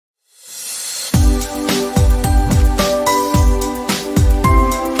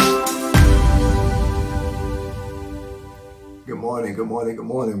morning, good morning, good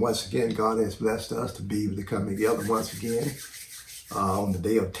morning. Once again, God has blessed us to be able to come together once again on the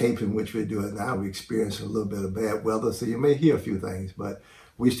day of taping, which we're doing now. We experienced a little bit of bad weather, so you may hear a few things, but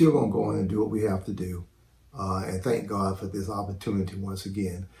we're still going to go on and do what we have to do. And thank God for this opportunity once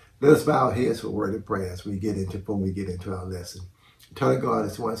again. Let us bow our heads for a word of prayer as we get into our lesson. Eternal God,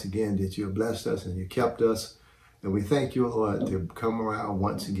 it's once again that you have blessed us and you kept us. And we thank you, Lord, to come around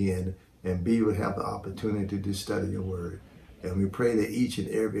once again and be able to have the opportunity to study your word. And we pray that each and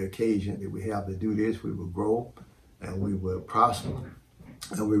every occasion that we have to do this, we will grow and we will prosper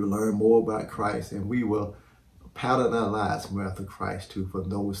and we will learn more about Christ, and we will pattern our lives more after Christ too, for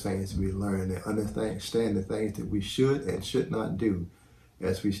those things we learn and understand the things that we should and should not do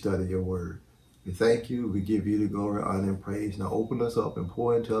as we study your word. We thank you. We give you the glory, honor, and praise. Now open us up and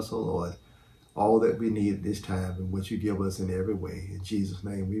pour into us, O Lord, all that we need at this time and what you give us in every way. In Jesus'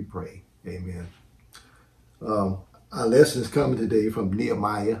 name we pray. Amen. Our lesson is coming today from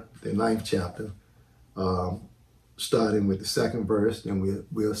Nehemiah, the 9th chapter, starting with the 2nd verse. Then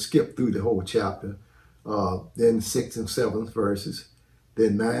we'll skip through the whole chapter. Then 6th and 7th verses,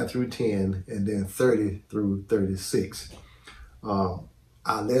 then 9 through 10, and then 30 through 36. Our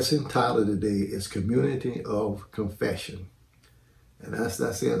lesson title today is Community of Confession. And that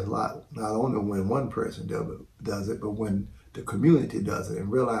says a lot, not only when one person does it, but when the community does it,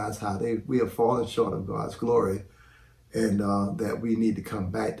 and realize how we have fallen short of God's glory, and that we need to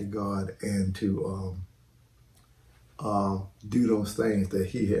come back to God and to do those things that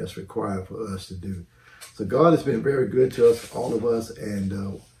he has required for us to do. So God has been very good to us, all of us,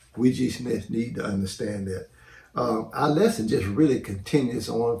 and we just need to understand that. Our lesson just really continues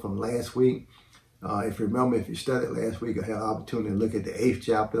on from last week. If you remember, if you studied last week, I had an opportunity to look at the 8th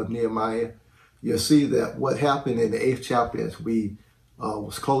chapter of Nehemiah. You'll see that what happened in the 8th chapter as we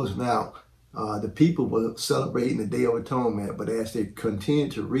was closing out, the people were celebrating the Day of Atonement, but as they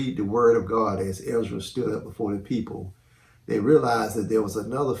continued to read the Word of God, as Ezra stood up before the people, they realized that there was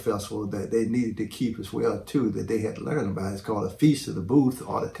another festival that they needed to keep as well, too, that they had learned about. It's called a Feast of the Booth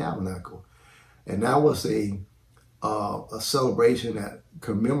or the Tabernacle. And that was a celebration that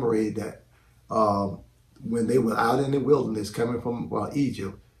commemorated that when they were out in the wilderness coming from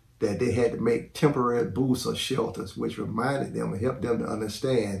Egypt, that they had to make temporary booths or shelters, which reminded them and helped them to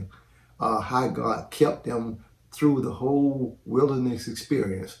understand how God kept them through the whole wilderness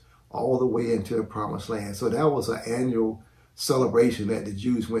experience all the way into the promised land. So that was an annual celebration that the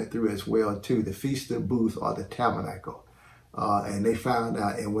Jews went through as well too, the Feast of Booths or the Tabernacle. And they found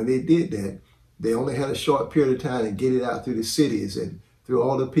out, and when they did that, they only had a short period of time to get it out through the cities and through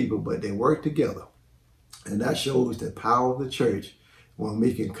all the people, but they worked together. And that shows the power of the church when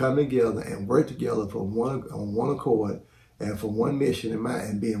we can come together and work together on one accord and for one mission in mind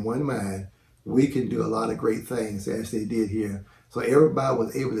and being one mind. We can do a lot of great things as they did here. So everybody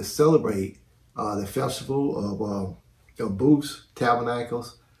was able to celebrate the festival of booths,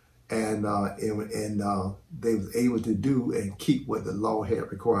 tabernacles, and they was able to do and keep what the law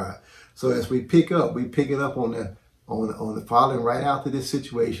had required. So as we pick it up on the following right after this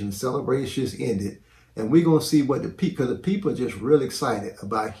situation. Celebrations ended, and we're gonna see what because the people are just really excited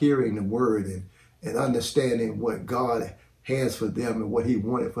about hearing the word and understanding what God has for them and what he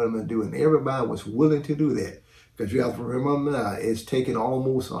wanted for them to do. And everybody was willing to do that. Because you have to remember now, it's taken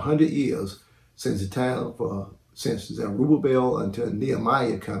almost 100 years since since Zerubbabel until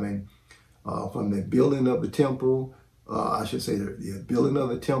Nehemiah coming, from the building of the temple, I should say the building of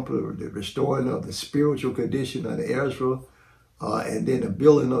the temple, the restoring of the spiritual condition under Ezra, and then the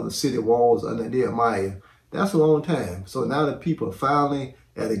building of the city walls under Nehemiah. That's a long time. So now the people are finally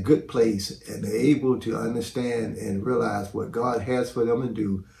at a good place and they're able to understand and realize what God has for them to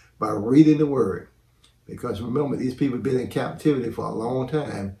do by reading the word. Because remember, these people have been in captivity for a long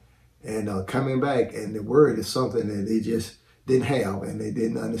time and coming back, and the word is something that they just didn't have and they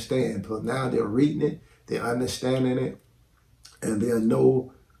didn't understand. So now they're reading it, they're understanding it, and they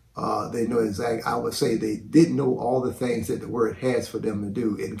know exactly. I would say they didn't know all the things that the word has for them to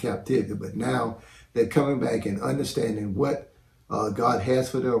do in captivity, but now they're coming back and understanding what God has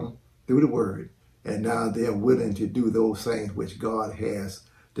for them through the word, and now they're willing to do those things which God has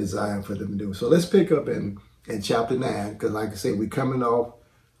designed for them to do. So let's pick up in chapter 9, because like I say, we're coming off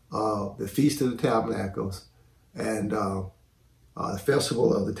the Feast of the Tabernacles and the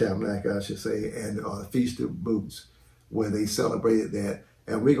Festival of the Tabernacle, I should say, and the Feast of Booths, where they celebrated that.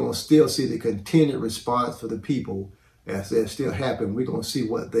 And we're going to still see the continued response for the people as they're still happening. We're going to see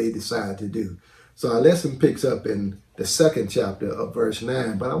what they decide to do. So our lesson picks up in the 2nd chapter of verse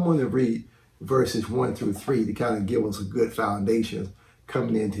 9, but I want to read verses 1 through 3 to kind of give us a good foundation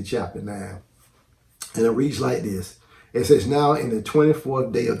coming into chapter 9. And it reads like this. It says, now in the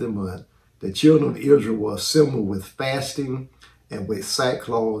 24th day of the month, the children of Israel were assembled with fasting and with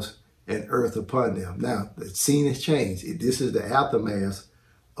sackcloth and earth upon them. Now, the scene has changed. This is the aftermath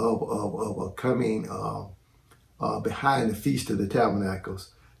of coming behind the Feast of the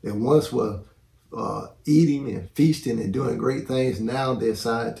Tabernacles. They once were eating and feasting and doing great things. Now they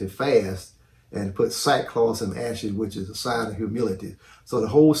decided to fast and put sackcloth and ashes, which is a sign of humility. So the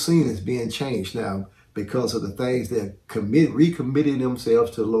whole scene is being changed now because of the things they're recommitting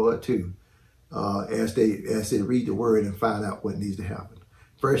themselves to the Lord too, as they read the word and find out what needs to happen.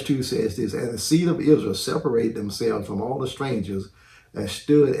 Verse 2 says this, and the seed of Israel separated themselves from all the strangers and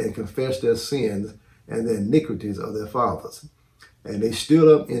stood and confessed their sins and the iniquities of their fathers. And they stood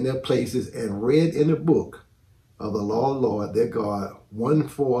up in their places and read in the book of the law of the Lord their God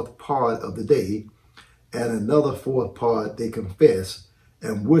 1/4 part of the day, and another 4th part they confessed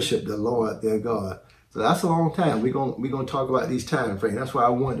and worshiped the Lord their God. So that's a long time. We're gonna talk about these time frames. That's why I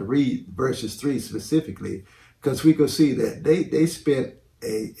wanted to read verses 3 specifically, because we could see that they spent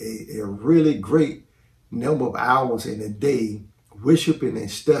a really great number of hours in a day worshiping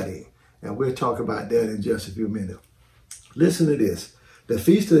and studying. And we'll talk about that in just a few minutes. Listen to this. The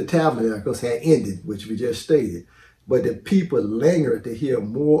Feast of the Tabernacles had ended, which we just stated, but the people lingered to hear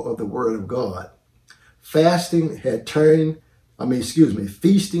more of the word of God. Feasting had turned into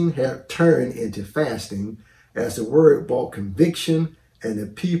fasting as the word brought conviction and the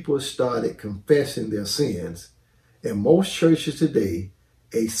people started confessing their sins. In most churches today,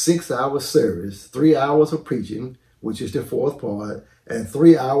 a 6-hour service, 3 hours of preaching, which is the 4th part, and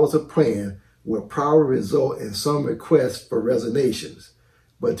 3 hours of praying will probably result in some requests for resignations.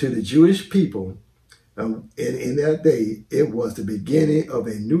 But to the Jewish people in that day, it was the beginning of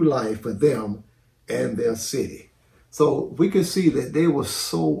a new life for them and their city. So we could see that they were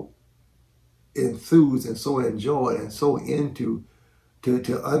so enthused and so enjoyed and so into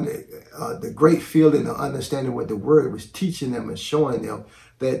the great feeling of understanding what the word was teaching them and showing them,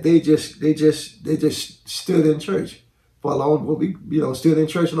 that they just stood in church for a long, stood in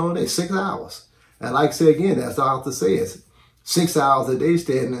church a long day, 6 hours. And like I say again, that's the author says, 6 hours a day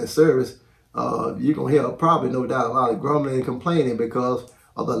standing in service, you're going to hear probably, no doubt, a lot of grumbling and complaining because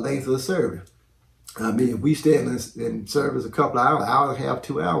of the length of the service. I mean, if we stand in service a couple of hours, hour and a half,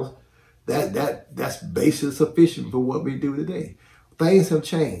 2 hours, that's basically sufficient for what we do today. Things have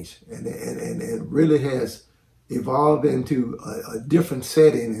changed, and it really has evolved into a different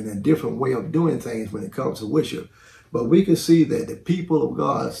setting and a different way of doing things when it comes to worship. But we can see that the people of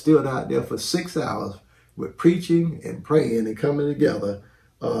God stood out there for 6 hours with preaching and praying and coming together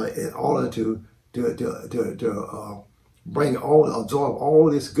in order to absorb all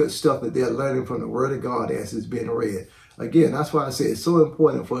this good stuff that they're learning from the Word of God as it's being read. Again, that's why I say it's so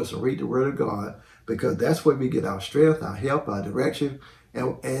important for us to read the Word of God, because that's where we get our strength, our help, our direction,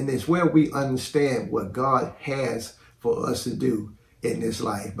 and it's where we understand what God has for us to do in this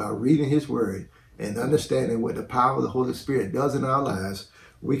life. By reading His Word and understanding what the power of the Holy Spirit does in our lives,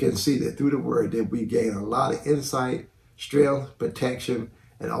 we can see that through the Word that we gain a lot of insight, strength, protection,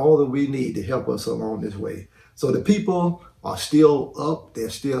 and all that we need to help us along this way. So the people are still up, they're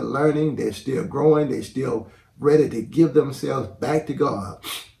still learning, they're still growing, they're still ready to give themselves back to God.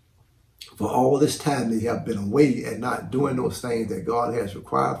 For all this time they have been away and not doing those things that God has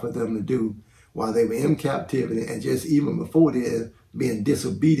required for them to do while they were in captivity, and just even before then being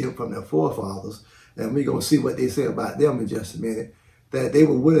disobedient from their forefathers. And we're going to see what they say about them in just a minute, that they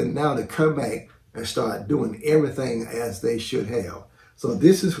were willing now to come back and start doing everything as they should have. So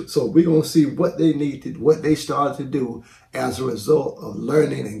we're going to see what they started to do as a result of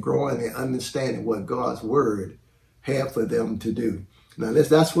learning and growing and understanding what God's word had for them to do. Now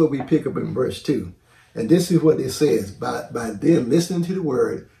that's what we pick up in verse 2. And this is what it says, by them listening to the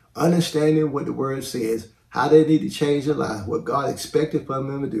word, understanding what the word says, how they need to change their life, what God expected from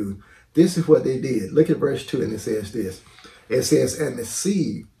them to do. This is what they did. Look at verse 2, and it says this. It says, and the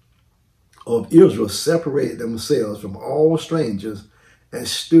seed of Israel separated themselves from all strangers and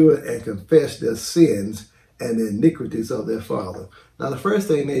stood and confessed their sins and the iniquities of their father. Now, the first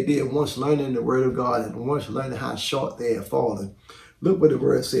thing they did, once learning the word of God and once learning how short they had fallen, look what the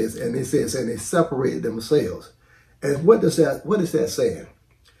word says. And it says, and they separated themselves. And what is that saying?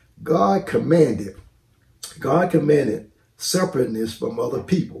 God commanded separateness from other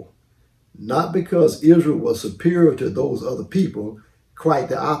people, not because Israel was superior to those other people, quite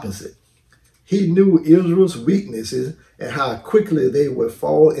the opposite. He knew Israel's weaknesses and how quickly they would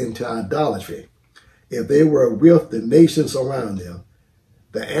fall into idolatry if they were with the nations around them.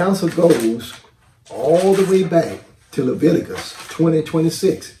 The answer goes all the way back to Leviticus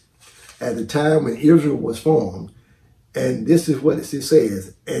 20:26. At the time when Israel was formed, And this is what it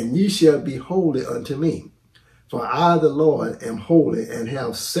says, and ye shall be holy unto me. For I, the Lord, am holy, and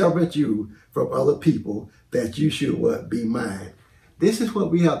have severed you from other people, that you should what? Be mine. This is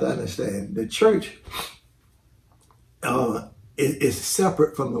what we have to understand. The church is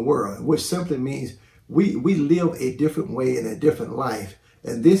separate from the world, which simply means we live a different way and a different life.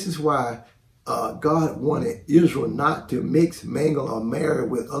 And this is why God wanted Israel not to mix, mingle, or marry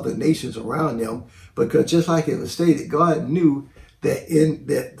with other nations around them, because just like it was stated, God knew that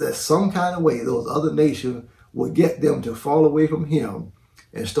that some kind of way those other nations would get them to fall away from him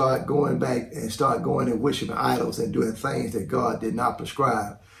and start going back and start going and worshiping idols and doing things that God did not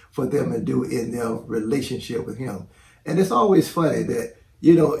prescribe for them to do in their relationship with him. And it's always funny that,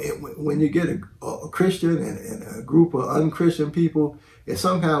 you know, when you get a Christian and a group of unchristian people, in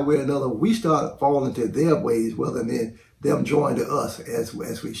some kind of way or another, we start falling to their ways rather than them join to us as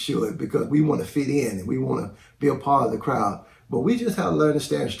we should, because we want to fit in and we want to be a part of the crowd. But we just have to learn to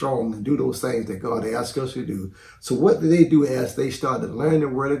stand strong and do those things that God asks us to do. So what did they do as they started to learn the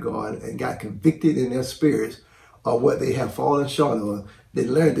word of God and got convicted in their spirits of what they have fallen short of? They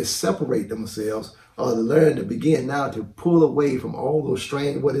learned to separate themselves, or to learn to begin now to pull away from all those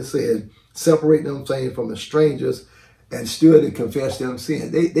strange, what it says, separate themselves from the strangers and stood and confessed them sin.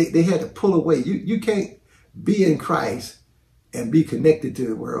 They had to pull away. You can't be in Christ and be connected to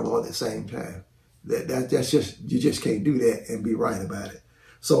the world all at the same time. That's just, you just can't do that and be right about it.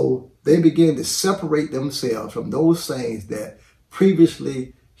 So they began to separate themselves from those things that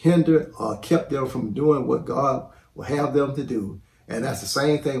previously hindered or kept them from doing what God will have them to do. And that's the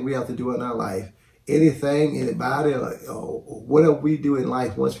same thing we have to do in our life. Anything, anybody, or whatever we do in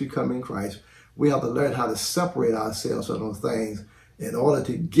life once we come in Christ, we have to learn how to separate ourselves from those things in order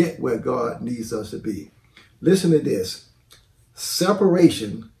to get where God needs us to be. Listen to this.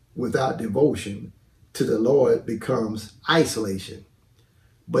 Separation without devotion to the Lord becomes isolation.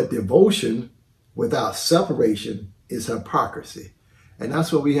 But devotion without separation is hypocrisy. And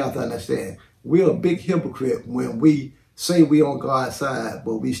that's what we have to understand. We're a big hypocrite when we say we on God's side,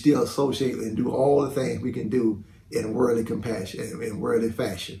 but we still associate and do all the things we can do in worldly compassion, in worldly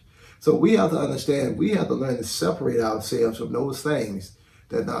fashion. So we have to understand, we have to learn to separate ourselves from those things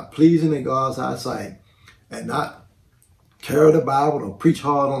that are not pleasing in God's eyesight, and not carry the Bible or preach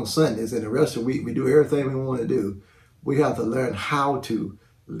hard on Sundays and the rest of the week we do everything we want to do. We have to learn how to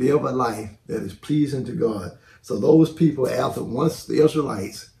live a life that is pleasing to God. So those people, once the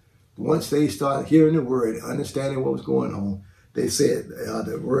Israelites, once they started hearing the word and understanding what was going on, they said,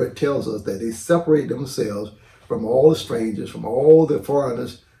 the word tells us that they separated themselves from all the strangers, from all the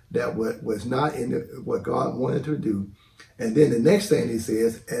foreigners that was not in what God wanted to do. And then the next thing he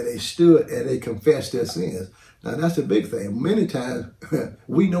says, and they stood and they confessed their sins. Now that's the big thing. Many times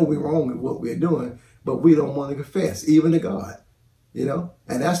we know we're wrong with what we're doing, but we don't want to confess, even to God, you know.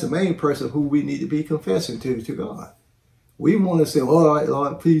 And that's the main person who we need to be confessing to God. We want to say, all right,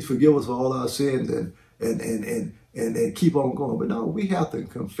 Lord, please forgive us for all our sins and keep on going. But no, we have to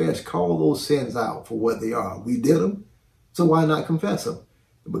confess, call those sins out for what they are. We did them, so why not confess them?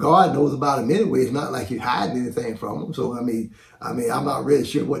 But God knows about them anyway. It's not like He's hiding anything from them. So I mean, I'm not really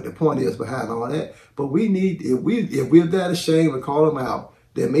sure what the point is behind all that. But we need, if we're that ashamed to call them out,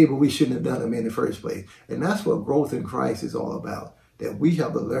 then maybe we shouldn't have done them in the first place. And that's what growth in Christ is all about. That we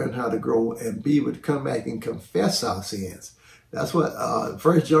have to learn how to grow and be able to come back and confess our sins. That's what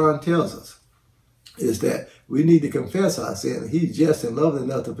 1 John tells us, is that we need to confess our sins. He's just and loving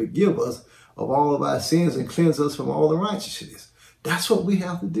enough to forgive us of all of our sins and cleanse us from all unrighteousness. That's what we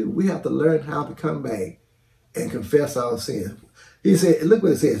have to do. We have to learn how to come back and confess our sins. He said, look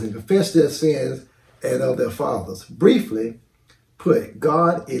what it says, and confess their sins and of their fathers. Briefly put,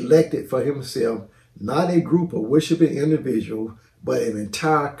 God elected for himself not a group of worshiping individuals, but an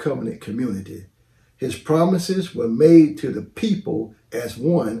entire covenant community. His promises were made to the people as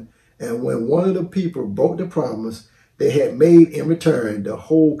one, and when one of the people broke the promise they had made in return, the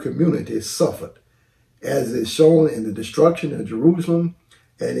whole community suffered, as is shown in the destruction of Jerusalem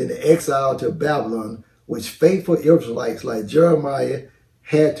and in the exile to Babylon, which faithful Israelites like Jeremiah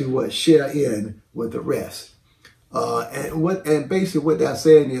had to share in with the rest. And basically what that's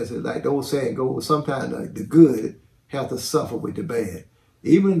saying is like the old saying goes, sometimes the good have to suffer with the bad.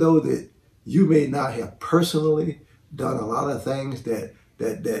 Even though that you may not have personally done a lot of things that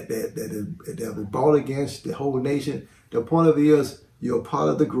have brought against the whole nation, the point of it is, you're part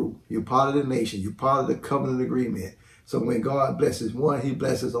of the group. You're part of the nation. You're part of the covenant agreement. So when God blesses one, he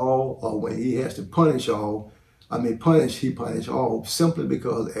blesses all. Or when he has to punish all, he punish all, simply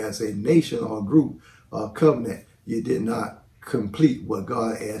because as a nation or a group or a covenant, you did not complete what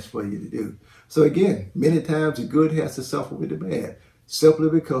God asked for you to do. So again, many times the good has to suffer with the bad, simply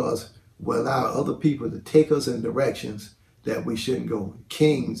because we allow other people to take us in directions that we shouldn't go.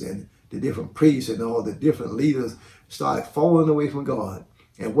 Kings and the different priests and all the different leaders start falling away from God.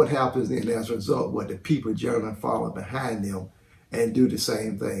 And what happens then as a result? What the people generally follow behind them and do the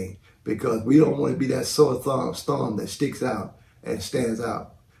same thing. Because we don't want to be that sore thumb that sticks out and stands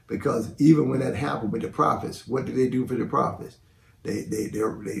out. Because even when that happened with the prophets, what did they do for the prophets? They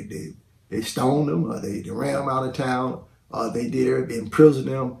stoned them, or they ran them out of town, or they imprisoned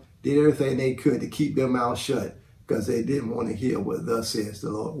them, did everything they could to keep their mouth shut, because they didn't want to hear what thus says the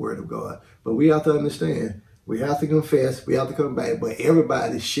Lord, word of God. But we have to understand, we have to confess, we have to come back, but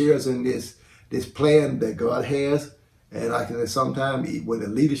everybody shares in this plan that God has. And like I said, sometimes when the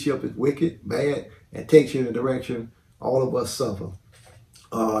leadership is wicked, bad, and takes you in a direction, all of us suffer,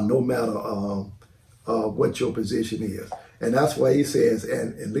 no matter what your position is. And that's why he says,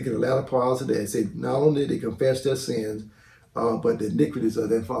 and look at the latter part of that, it says, not only did they confess their sins, but the iniquities of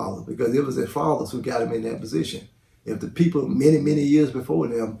their fathers, because it was their fathers who got them in that position. If the people many, many years before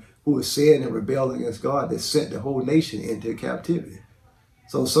them who were sinning and rebelling against God, they sent the whole nation into captivity.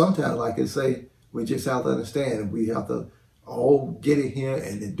 So sometimes, like I say, we just have to understand, we have to all get in here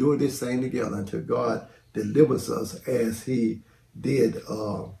and then do this thing together until God delivers us as he did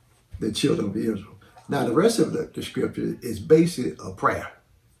the children of Israel. Now, the rest of the scripture is basically a prayer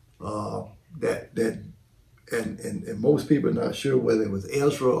and most people are not sure whether it was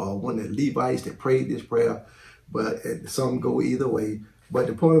Ezra or one of the Levites that prayed this prayer, but some go either way. But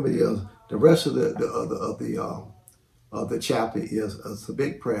the point of it is, the rest of the chapter is a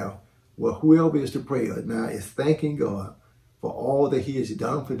big prayer where whoever is the prayer now is thanking God for all that he has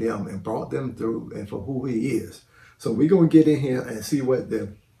done for them and brought them through and for who he is. So we're going to get in here and see what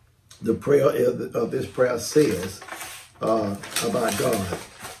the prayer of this prayer says about God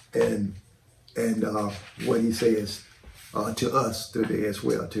and what he says to us today as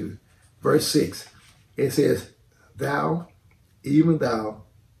well too. Verse 6, it says, "Thou, even thou,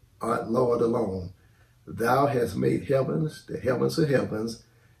 art Lord alone. Thou hast made heavens, the heavens of heavens,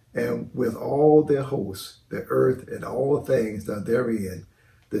 and with all their hosts, the earth and all things that are therein,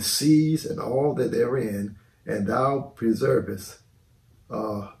 the seas and all that therein, and thou preservest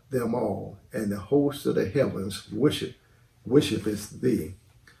them all, and the hosts of the heavens worshipeth thee."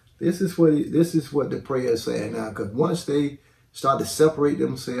 This is what the prayer is saying now, because once they start to separate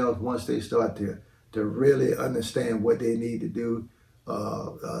themselves, once they start to really understand what they need to do,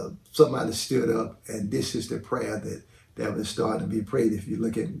 somebody stood up, and this is the prayer that was starting to be prayed. If you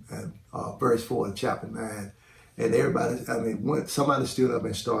look at verse 4 of chapter 9, and when somebody stood up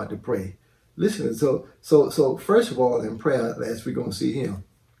and started to pray. Listen, so first of all, in prayer, as we're going to see here,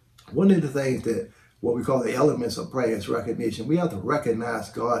 one of the things that what we call the elements of prayer is recognition. We have to recognize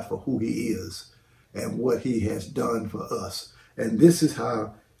God for who he is and what he has done for us. And this is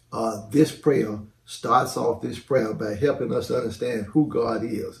how this prayer starts off this prayer, by helping us to understand who God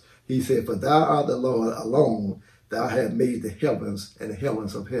is. He said, "For thou art the Lord alone, thou hast made the heavens and the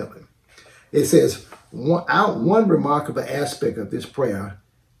heavens of heaven." It says, one remarkable aspect of this prayer,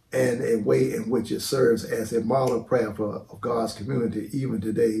 and a way in which it serves as a model prayer for God's community even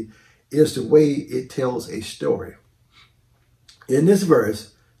today, is the way it tells a story. In this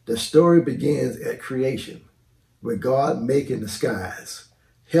verse, the story begins at creation, with God making the skies.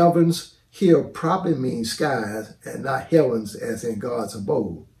 Heavens here probably means skies and not heavens as in God's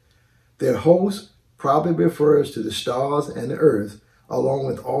abode. Their host probably refers to the stars and the earth, along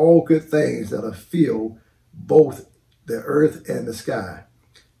with all good things that are filled both the earth and the sky.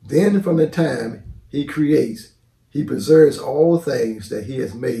 Then from the time he creates, he preserves all things that he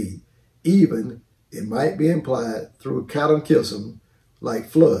has made, even, it might be implied, through cataclysm like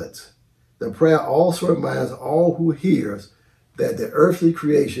floods. The prayer also reminds all who hears that the earthly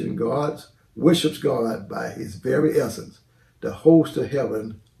creation God worships God by his very essence. The host of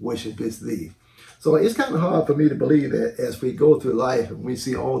heaven worshipeth thee. So it's kind of hard for me to believe that as we go through life and we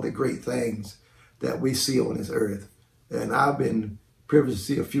see all the great things that we see on this earth. And I've been privileged to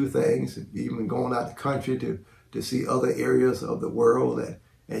see a few things, even going out the country to see other areas of the world,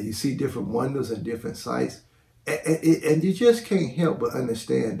 and you see different wonders and different sights. And you just can't help but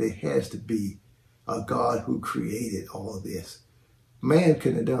understand there has to be a God who created all of this. Man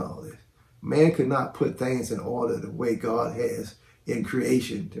couldn't have done all this. Man could not put things in order the way God has in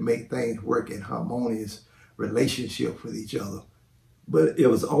creation to make things work in harmonious relationship with each other. But it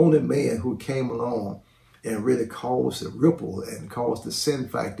was only man who came along and really caused the ripple and caused the sin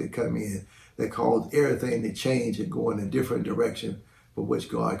factor to come in, that caused everything to change and go in a different direction for which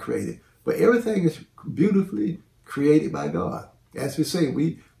God created. But everything is beautifully created by God. As we say,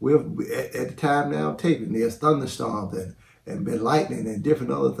 we're at the time now taping, there's thunderstorms and been lightning and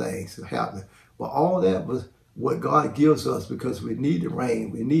different other things happening. But all that was what God gives us because we need the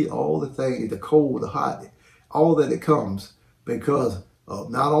rain. We need all the things, the cold, the hot, all that it comes because of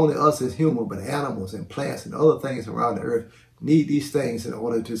not only us as humans, but animals and plants and other things around the earth need these things in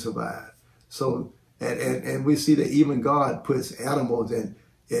order to survive. So, and we see that even God puts animals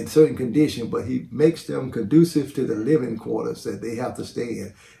in certain conditions, but he makes them conducive to the living quarters that they have to stay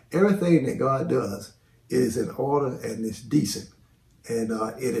in. Everything that God does is in order and it's decent. And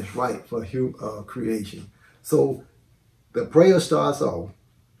it is right for creation. So the prayer starts off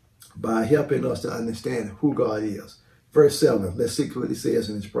by helping us to understand who God is. Verse 7, let's see what he says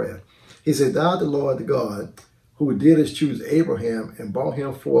in his prayer. He said, Thou the Lord the God, who didst choose Abraham and brought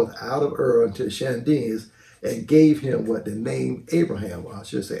him forth out of Ur unto the Chaldeans, and gave him what the name Abraham, or I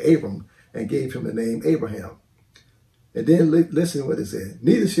should say Abram, and gave him the name Abraham. And then listen to what it said.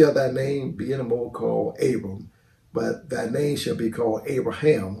 Neither shall thy name be anymore called Abram, but thy name shall be called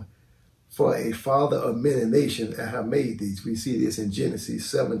Abraham, for a father of many nations I have made thee. We see this in Genesis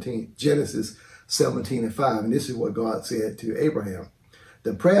 17 and 5. And this is what God said to Abraham.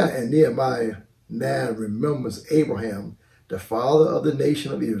 The prayer in Nehemiah 9 remembers Abraham, the father of the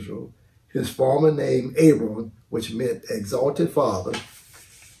nation of Israel, his former name Abram, which meant exalted father.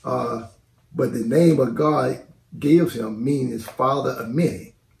 But the name of God gives him means father of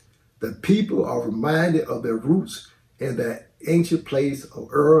many. The people are reminded of their roots in that ancient place of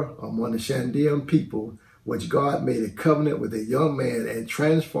Ur among the Chaldean people, which God made a covenant with a young man and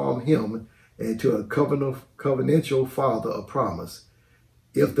transformed him into a covenantal father of promise.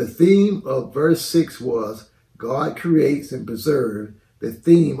 If the theme of verse 6 was God creates and preserves, the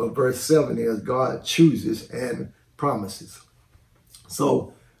theme of verse 7 is God chooses and promises.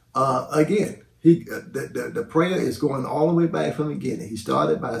 So again, the prayer is going all the way back from the beginning. He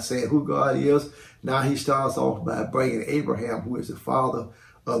started by saying who God is. Now he starts off by bringing Abraham, who is the father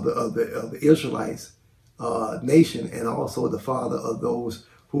of the Israelites nation, and also the father of those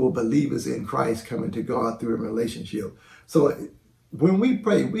who are believers in Christ coming to God through a relationship. So when we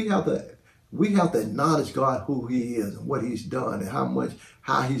pray, we have to acknowledge God, who he is and what he's done and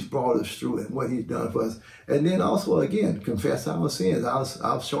how he's brought us through and what he's done for us. And then also, again, confess our sins,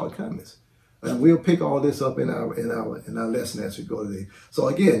 our shortcomings. And we'll pick all this up in our lesson as we go today. So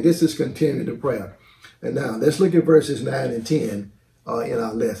again, this is continuing the prayer. And now let's look at verses 9 and 10 in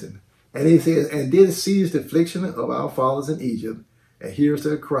our lesson. And he says, And did seize the affliction of our fathers in Egypt, and hears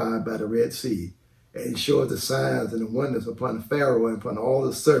their cry by the Red Sea. And he shows the signs and the wonders upon Pharaoh and upon all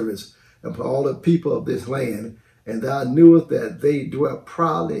the servants and upon all the people of this land. And thou knewest that they dwelt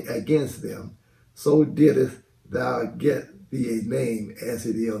proudly against them. So didst thou get thee a name as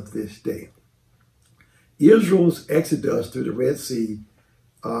it is this day. Israel's exodus through the Red Sea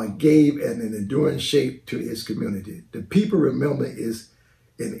gave an enduring shape to its community. The people remember is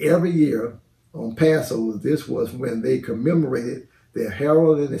in every year on Passover, this was when they commemorated their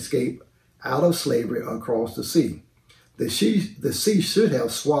heralded escape out of slavery across the sea. The sea should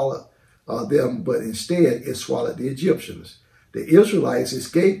have swallowed them, but instead it swallowed the Egyptians. The Israelites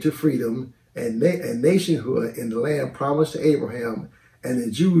escaped to freedom and nationhood in the land promised to Abraham, and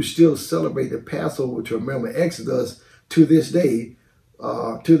the Jews still celebrate the Passover to remember Exodus to this day.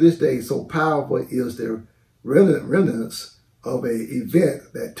 So powerful is the remnants of an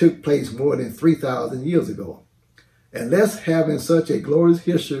event that took place more than 3,000 years ago. Unless having such a glorious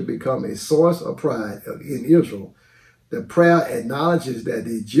history become a source of pride in Israel, the prayer acknowledges that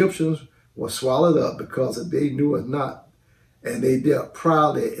the Egyptians were swallowed up because they knew it not, and they dealt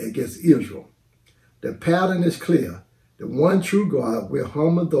proudly against Israel. The pattern is clear. The one true God will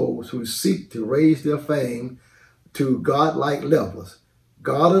humble those who seek to raise their fame to godlike levels.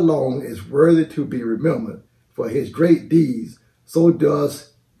 God alone is worthy to be remembered for his great deeds. So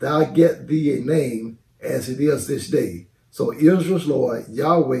does thou get thee a name as it is this day. So Israel's Lord,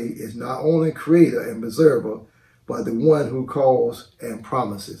 Yahweh, is not only creator and preserver, but the one who calls and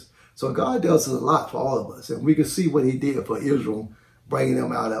promises. So God does a lot for all of us. And we can see what he did for Israel, bringing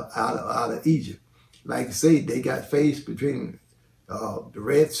them out of Egypt. Like I say, they got faced between the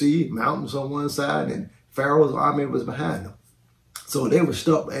Red Sea, mountains on one side, and Pharaoh's army was behind them. So they were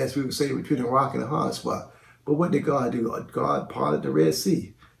stuck, as we would say, between a rock and a hard spot. But what did God do? God parted the Red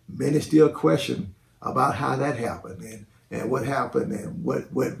Sea. Many still question about how that happened and what happened and what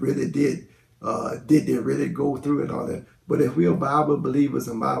really did they really go through and all that. But if we are Bible believers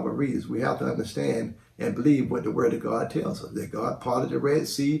and Bible readers, we have to understand and believe what the Word of God tells us. That God parted the Red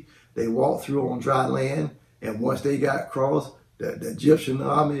Sea. They walked through on dry land. And once they got across, the Egyptian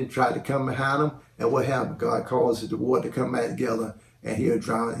army tried to come behind them. And what happened? God causes the water to come back together, and he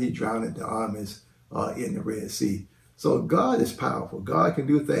drowned the armies in the Red Sea. So God is powerful. God can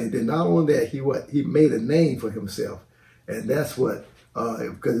do things. Then not only that, he made a name for himself. And that's what,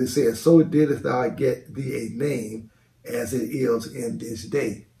 because it says, so didst thou get thee a name as it is in this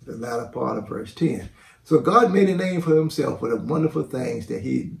day, the latter part of verse 10. So God made a name for himself for the wonderful things that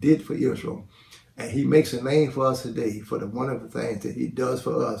he did for Israel. And he makes a name for us today for the wonderful things that he does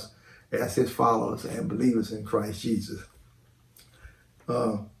for us as his followers and believers in Christ Jesus.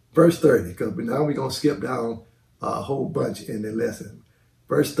 Verse 30, because now we're going to skip down a whole bunch in the lesson.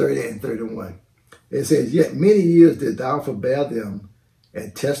 Verse 30 and 31. It says, yet many years did thou forbear them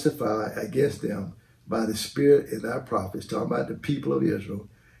and testify against them by the Spirit in thy prophets, talking about the people of Israel,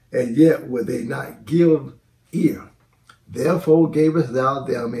 and yet would they not give ear. Therefore gavest thou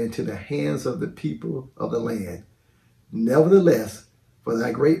them into the hands of the people of the land. Nevertheless, for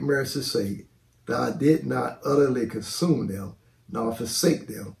thy great mercy's sake, thou did not utterly consume them, nor forsake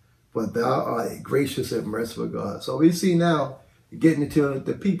them, for thou art a gracious and merciful God. So we see now, getting into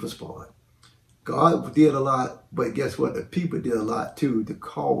the people's part. God did a lot, but guess what? The people did a lot too to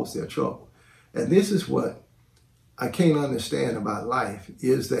cause their trouble. And this is what I can't understand about life,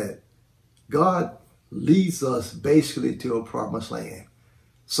 is that God leads us basically to a promised land.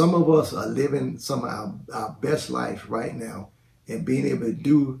 Some of us are living some of our best life right now and being able to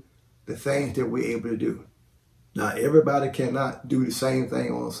do the things that we're able to do. Now, everybody cannot do the same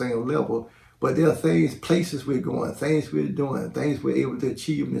thing on the same level, but there are things, places we're going, things we're doing, things we're able to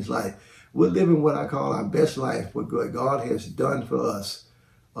achieve in this life. We're living what I call our best life, what God has done for us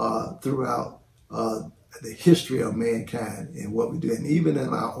throughout the history of mankind and what we do, and even in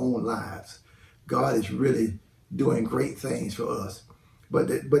our own lives. God is really doing great things for us. But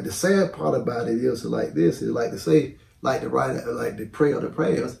the sad part about it is like this, is like to say, like the prayer of the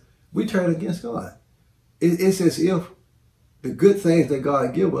prayers, we turn against God. It's as if the good things that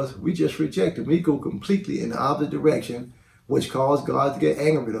God give us, we just reject them. We go completely in the opposite direction, which caused God to get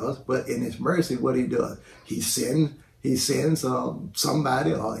angry with us. But in his mercy, what he does, he sends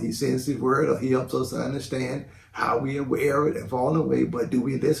somebody, or he sends his word, or he helps us to understand how we are erred and fallen away. But do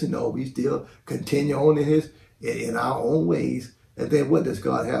we listen? No, we still continue on in our own ways. And then what does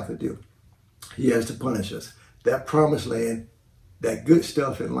God have to do? He has to punish us. That promised land, that good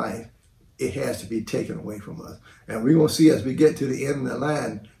stuff in life, it has to be taken away from us. And we're going to see as we get to the end of the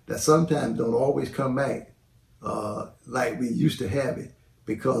line that sometimes don't always come back like we used to have it,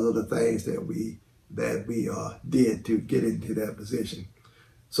 because of the things that we did to get into that position.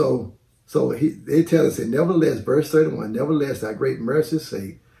 So they tell us, nevertheless, verse 31, nevertheless, thy great mercy's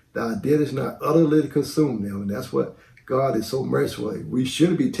sake, thou didst not utterly consume them. And that's what God is so merciful. We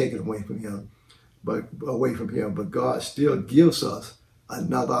should be taken away from him, but God still gives us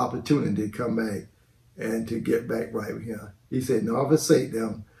another opportunity to come back and to get back right with him. He said, nor forsake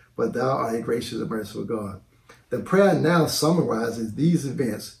them, but thou art a gracious and merciful God. The prayer now summarizes these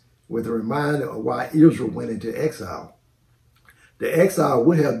events with a reminder of why Israel went into exile. The exile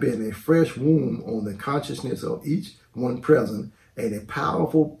would have been a fresh wound on the consciousness of each one present, and a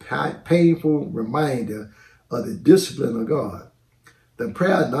powerful, painful reminder of the discipline of God. The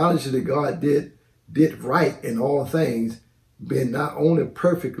prayer acknowledges that God did right in all things, being not only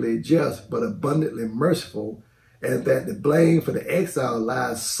perfectly just, but abundantly merciful, and that the blame for the exile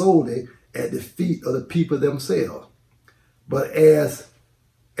lies solely at the feet of the people themselves. But as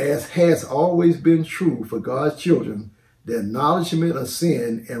has always been true for God's children, the acknowledgement of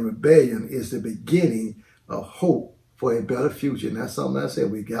sin and rebellion is the beginning of hope for a better future. And that's something I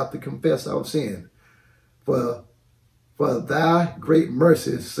said, we got to confess our sin. For thy great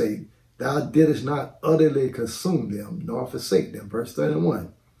mercy's sake, thou didst not utterly consume them, nor forsake them. Verse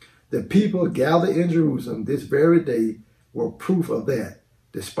 31. The people gathered in Jerusalem this very day were proof of that.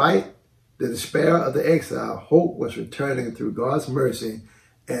 Despite the despair of the exile, hope was returning through God's mercy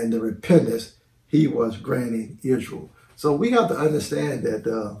and the repentance he was granting Israel. So we have to understand that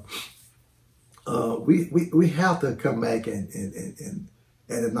we have to come back and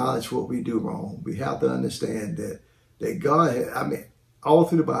acknowledge what we do wrong. We have to understand that God, all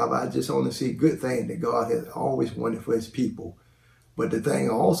through the Bible, I just only see good things that God has always wanted for his people. But the thing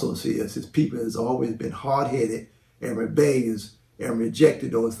I also see is his people has always been hard-headed and rebellious and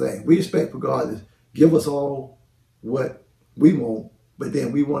rejected those things. We expect for God to give us all what we want, but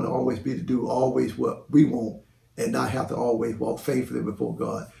then we want to always be to do always what we want and not have to always walk faithfully before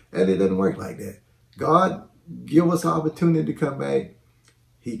God. And it doesn't work like that. God give us an opportunity to come back.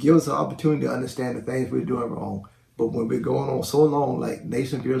 He gives us an opportunity to understand the things we're doing wrong. But when we're going on so long, like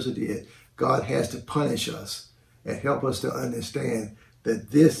nation of Israel did, God has to punish us and help us to understand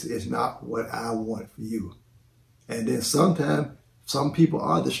that this is not what I want for you. And then sometimes some people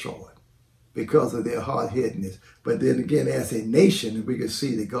are destroyed because of their hard-headedness. But then again, as a nation, we can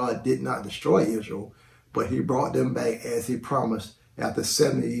see that God did not destroy Israel, but he brought them back as he promised after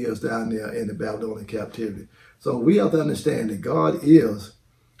 70 years down there in the Babylonian captivity. So we have to understand that God is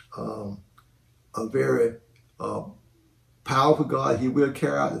a very powerful God. He will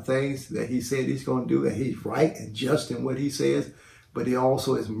carry out the things that he said he's going to do, and he's right and just in what he says, but he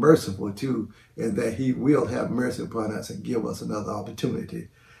also is merciful too, in that he will have mercy upon us and give us another opportunity.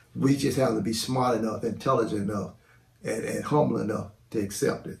 We just have to be smart enough, intelligent enough, and humble enough to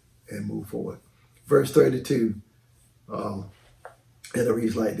accept it and move forward. Verse 32, and it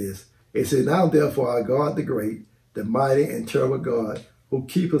reads like this. It says, now therefore our God the great, the mighty and terrible God, who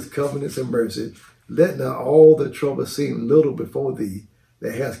keepeth covenants and mercy, let not all the trouble seem little before thee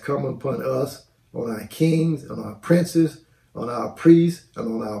that has come upon us, on our kings, on our princes, on our priests, and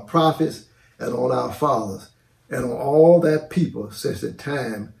on our prophets, and on our fathers, and on all that people since the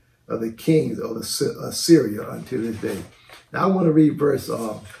time of the kings of Assyria until this day. Now I want to read verse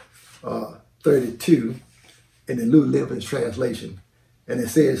 32 in the New Living Translation. And it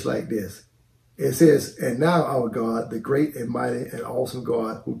says like this. It says, and now our God, the great and mighty and awesome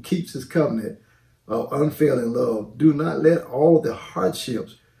God, who keeps his covenant of unfailing love, do not let all the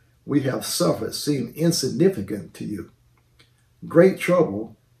hardships we have suffered seem insignificant to you. Great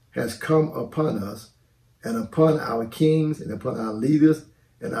trouble has come upon us and upon our kings and upon our leaders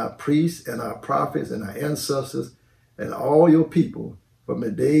and our priests and our prophets and our ancestors and all your people from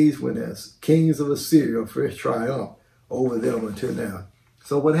the days when the kings of Assyria first triumphed over them until now.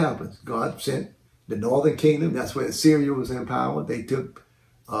 So what happens? God sent the northern kingdom. That's where Assyria was in power. They took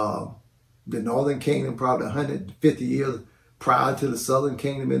the northern kingdom probably 150 years prior to the southern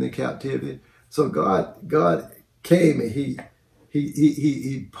kingdom in the captivity. So God came and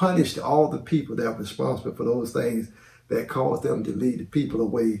he punished all the people that were responsible for those things that caused them to lead the people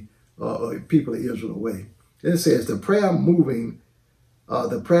away, people of Israel away. And it says the prayers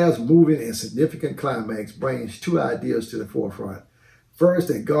moving in significant climax brings two ideas to the forefront. First,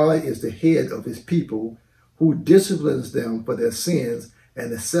 that God is the head of his people who disciplines them for their sins.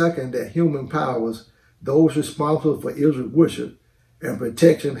 And the second, that human powers, those responsible for Israel's worship and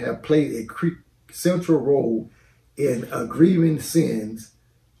protection, have played a central role in grieving sins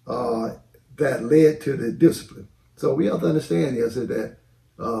that led to the discipline. So we have to understand this, that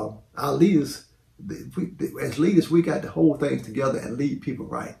our leaders, as leaders, we got to hold things together and lead people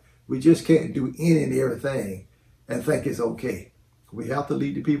right. We just can't do any and everything and think it's okay. We have to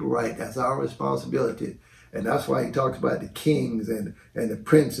lead the people right. That's our responsibility. And that's why he talks about the kings and the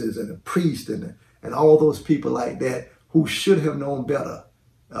princes and the priests and all those people like that who should have known better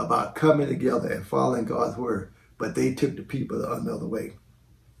about coming together and following God's word. But they took the people another way.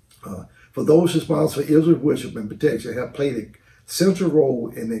 For those responsible for Israel's worship and protection have played a central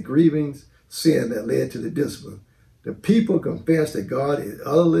role in the grieving sin that led to the discipline. The people confess that God is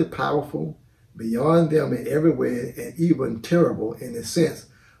utterly powerful, beyond them in every way, and even terrible in the sense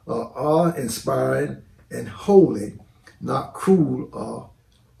of awe-inspiring and holy, not cruel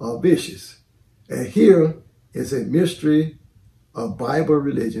or vicious. And here is a mystery of Bible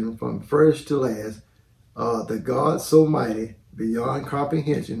religion from first to last. The God so mighty, beyond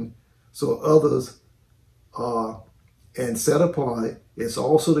comprehension, so others are and set apart, is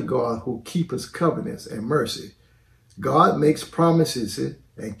also the God who keeps covenants and mercy. God makes promises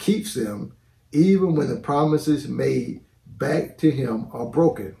and keeps them, even when the promises made back to him are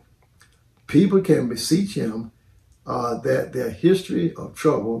broken. People can beseech him that their history of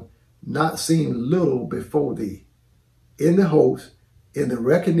trouble not seem little before thee, in the hopes, in the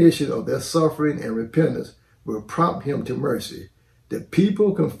recognition of their suffering and repentance will prompt him to mercy. The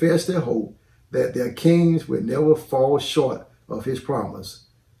people confess their hope that their kings will never fall short of his promise.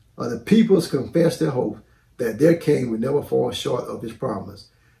 The peoples confess their hope that their king will never fall short of his promise.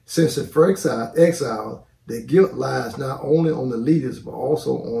 Since the first exile, the guilt lies not only on the leaders, but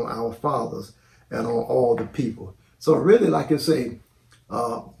also on our fathers and on all the people. So really, like I say,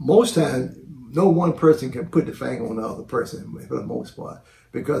 most times, no one person can put the finger on the other person for the most part,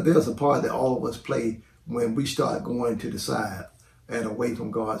 because there's a part that all of us play when we start going to the side and away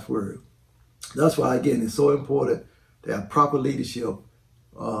from God's word. That's why, again, it's so important to have proper leadership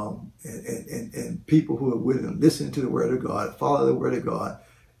and people who are willing to listen to the word of God, follow the word of God,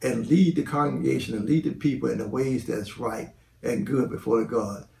 and lead the congregation and lead the people in the ways that's right and good before the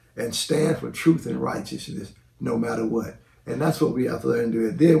God, and stand for truth and righteousness no matter what. And that's what we have to learn to do.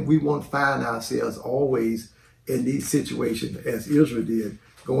 And then we won't find ourselves always in these situations, as Israel did,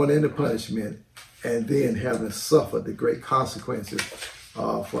 going into punishment and then having suffered the great consequences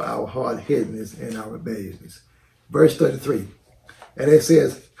for our hard-headedness and our rebelliousness. Verse 33, and it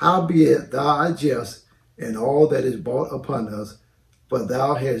says, howbeit thou art just in all that is brought upon us, for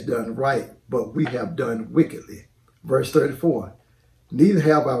thou hast done right, but we have done wickedly. Verse 34, neither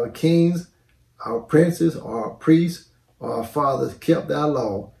have our kings, our princes, or our priests, or our fathers kept thy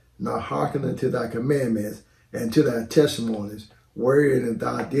law, nor hearkened unto thy commandments, and to thy testimonies, wherein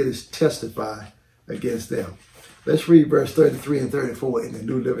thou didst testify against them. Let's read verse 33 and 34 in the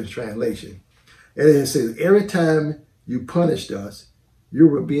New Living Translation. And it says, every time you punished us, you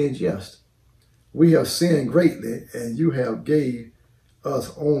were being just. We have sinned greatly, and you have gave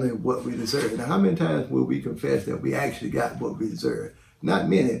us only what we deserve. Now, how many times will we confess that we actually got what we deserve? Not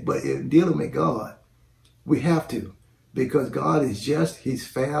many, but in dealing with God, we have to, because God is just, he's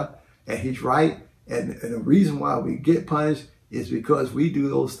fair, and he's right. And the reason why we get punished is because we do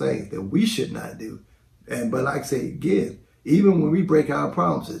those things that we should not do. But like I say again, even when we break our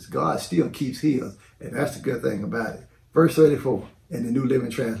promises, God still keeps his. And that's the good thing about it. Verse 34 in the New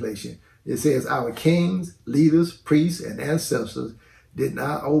Living Translation, it says, our kings, leaders, priests, and ancestors did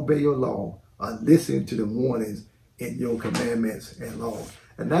not obey your law or listen to the warnings in your commandments and laws.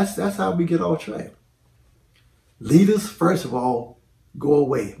 And that's how we get off track. Leaders, first of all, go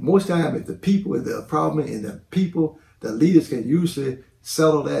away. Most time, if the people is the problem, and the leaders can usually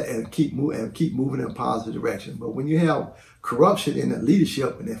settle that and keep moving in a positive direction. But when you have corruption in the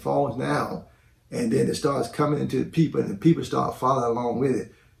leadership and it falls down, and then it starts coming into the people, and the people start following along with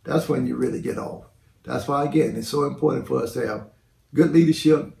it, that's when you really get off. That's why, again, it's so important for us to have good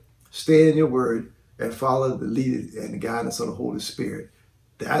leadership, stay in your word, and follow the lead and the guidance of the Holy Spirit.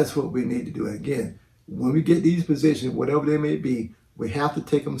 That's what we need to do. And again, when we get these positions, whatever they may be, we have to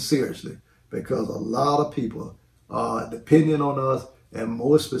take them seriously, because a lot of people are depending on us, and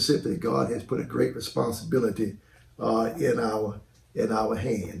more specifically, God has put a great responsibility in our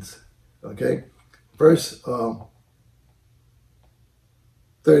hands. Okay, verse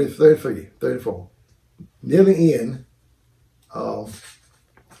 34. Near the end of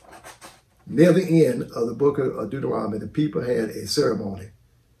the book of Deuteronomy, the people had a ceremony.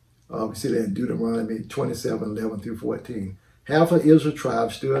 We see that in Deuteronomy 27:11-14. Half of Israel's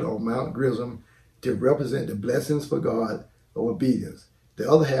tribe stood on Mount Gerizim to represent the blessings for God of obedience. The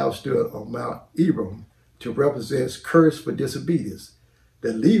other half stood on Mount Ebron to represent curse for disobedience.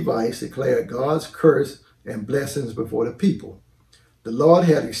 The Levites declared God's curse and blessings before the people. The Lord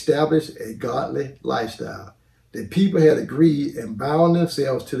had established a godly lifestyle. The people had agreed and bound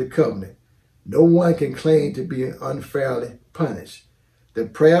themselves to the covenant. No one can claim to be unfairly punished. The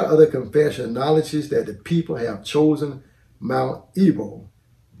prayer of the confession acknowledges that the people have chosen Mount Ebron.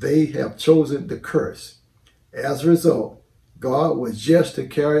 They have chosen the curse. As a result, God was just to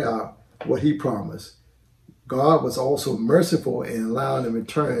carry out what he promised. God was also merciful in allowing a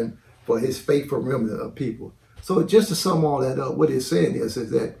return for his faithful remnant of people. So just to sum all that up, what it's saying is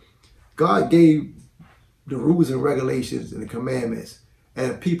that God gave the rules and regulations and the commandments,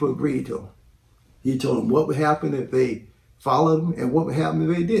 and people agreed to them. He told them what would happen if they followed them and what would happen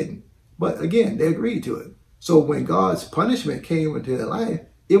if they didn't. But again, they agreed to it. So when God's punishment came into their life,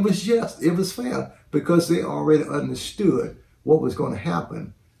 it was just, it was fair, because they already understood what was going to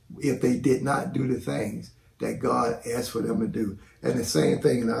happen if they did not do the things that God asked for them to do. And the same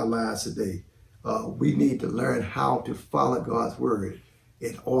thing in our lives today. We need to learn how to follow God's word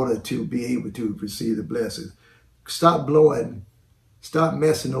in order to be able to receive the blessings. Stop blowing, stop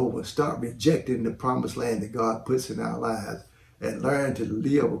messing over, stop rejecting the promised land that God puts in our lives, and learn to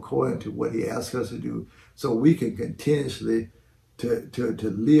live according to what he asks us to do, so we can continuously to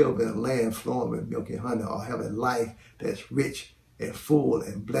live in a land flowing with milk and honey, or have a life that's rich and full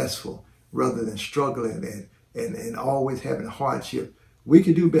and blissful, rather than struggling and always having hardship. We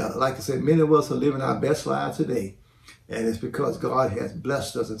can do better. Like I said, many of us are living our best lives today, and it's because God has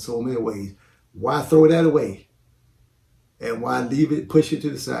blessed us in so many ways. Why throw that away? And why leave it, push it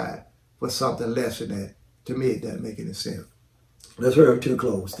to the side for something less than that? To me, it doesn't make any sense. Let's hurry to a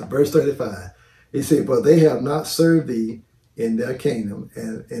close. To verse 35. He said, but they have not served thee in their kingdom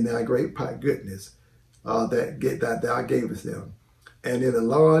and in thy great goodness that thou gavest them, and in the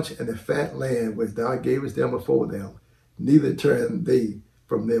large and the fat land which thou gavest them before them, neither turn they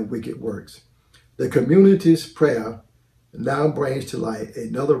from their wicked works. The community's prayer now brings to light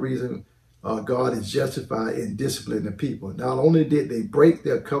another reason God is justified in disciplining the people. Not only did they break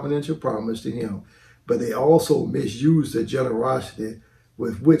their covenantal promise to him, but they also misused the generosity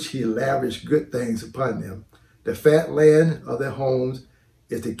with which he lavished good things upon them. The fat land of their homes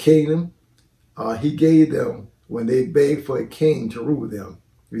is the kingdom he gave them when they begged for a king to rule them.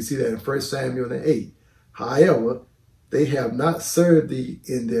 We see that in 1 Samuel 8. However, they have not served thee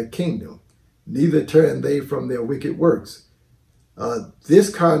in their kingdom, neither turn they from their wicked works.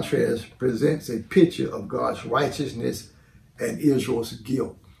 This contrast presents a picture of God's righteousness and Israel's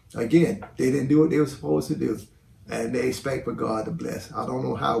guilt. Again, they didn't do what they were supposed to do, and they expect for God to bless. I don't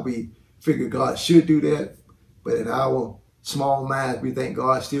know how we figure God should do that, but in our small minds, we think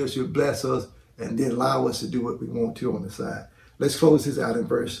God still should bless us and then allow us to do what we want to on the side. Let's close this out in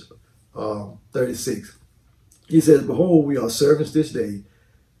verse 36. He says, behold, we are servants this day,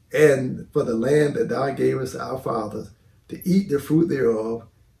 and for the land that thou gavest our fathers, to eat the fruit thereof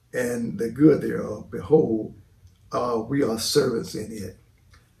and the good thereof. Behold, we are servants in it.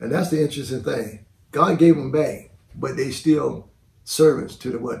 And that's the interesting thing. God gave them back, but they still servants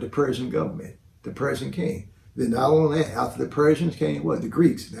to the Persian government, the Persian king. Then not only that, after the Persians came, the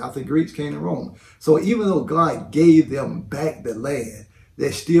Greeks. And after the Greeks came to Rome. So even though God gave them back the land,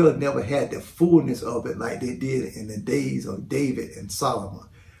 they still never had the fullness of it like they did in the days of David and Solomon,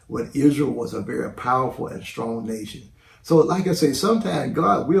 when Israel was a very powerful and strong nation. So like I say, sometimes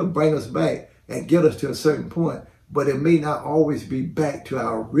God will bring us back and get us to a certain point, but it may not always be back to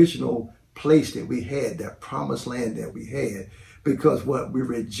our original place that we had, that promised land that we had, because what we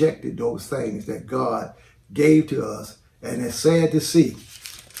rejected those things that God gave to us. And it's sad to see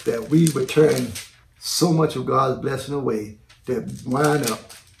that we return so much of God's blessing away that wind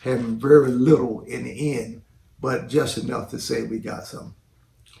up having very little in the end, but just enough to say we got something.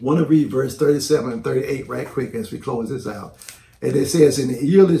 I want to read verse 37 and 38 right quick as we close this out. And it says, and the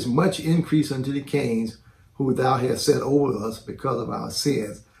yield is much increase unto the kings who thou hast set over us because of our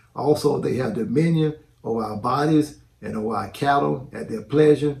sins. Also they have dominion over our bodies and over our cattle at their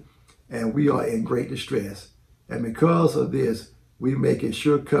pleasure, and we are in great distress. And because of this, we make a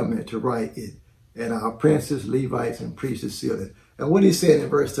sure covenant to write it, and our princes, Levites, and priests seal it. And what he said in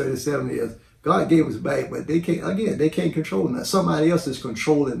verse 37 is, God gave us back, but they can't control that. Somebody else is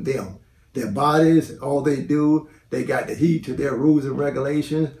controlling them. Their bodies, all they do, they got the heed to their rules and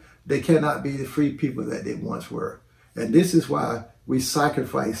regulations. They cannot be the free people that they once were. And this is why we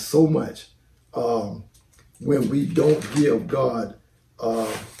sacrifice so much when we don't give God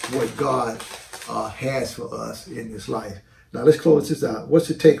what God has for us in this life. Now let's close this out. What's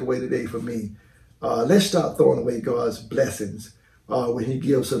the takeaway today for me? Let's stop throwing away God's blessings when he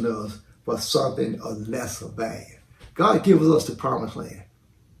gives them to us for something of lesser value. God gives us the promised land.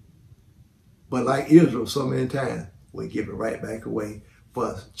 But like Israel so many times, we give it right back away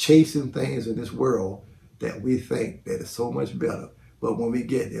for chasing things in this world that we think that is so much better. But when we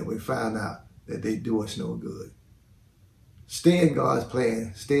get there, we find out that they do us no good. Stay in God's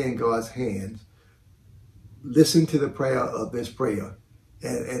plan, stay in God's hands. Listen to the prayer of this prayer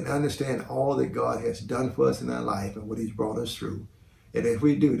and understand all that God has done for us in our life and what he's brought us through. And if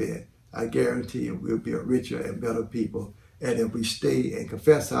we do that, I guarantee you we'll be a richer and better people. And if we stay and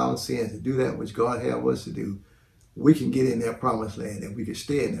confess our sins and do that which God has us to do, we can get in that promised land, and we can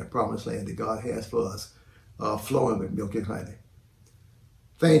stay in that promised land that God has for us, flowing with milk and honey.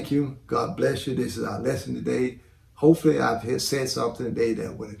 Thank you. God bless you. This is our lesson today. Hopefully I've said something today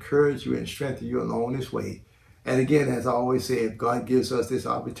that will encourage you and strengthen you along this way. And again, as I always say, if God gives us this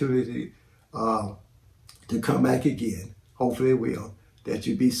opportunity to come back again, hopefully it will, that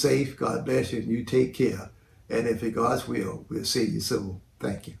you be safe, God bless you, and you take care. And if it's God's will, we'll see you soon.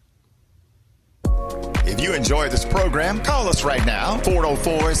 Thank you. If you enjoyed this program, call us right now,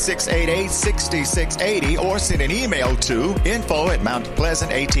 404-688-6680, or send an email to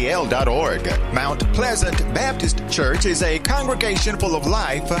info@mountpleasantatl.org. Mount Pleasant Baptist Church is a congregation full of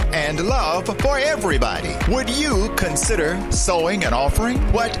life and love for everybody. Would you consider sowing an offering?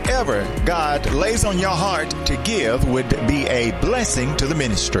 Whatever God lays on your heart to give would be a blessing to the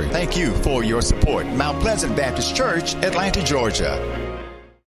ministry. Thank you for your support. Mount Pleasant Baptist Church, Atlanta, Georgia.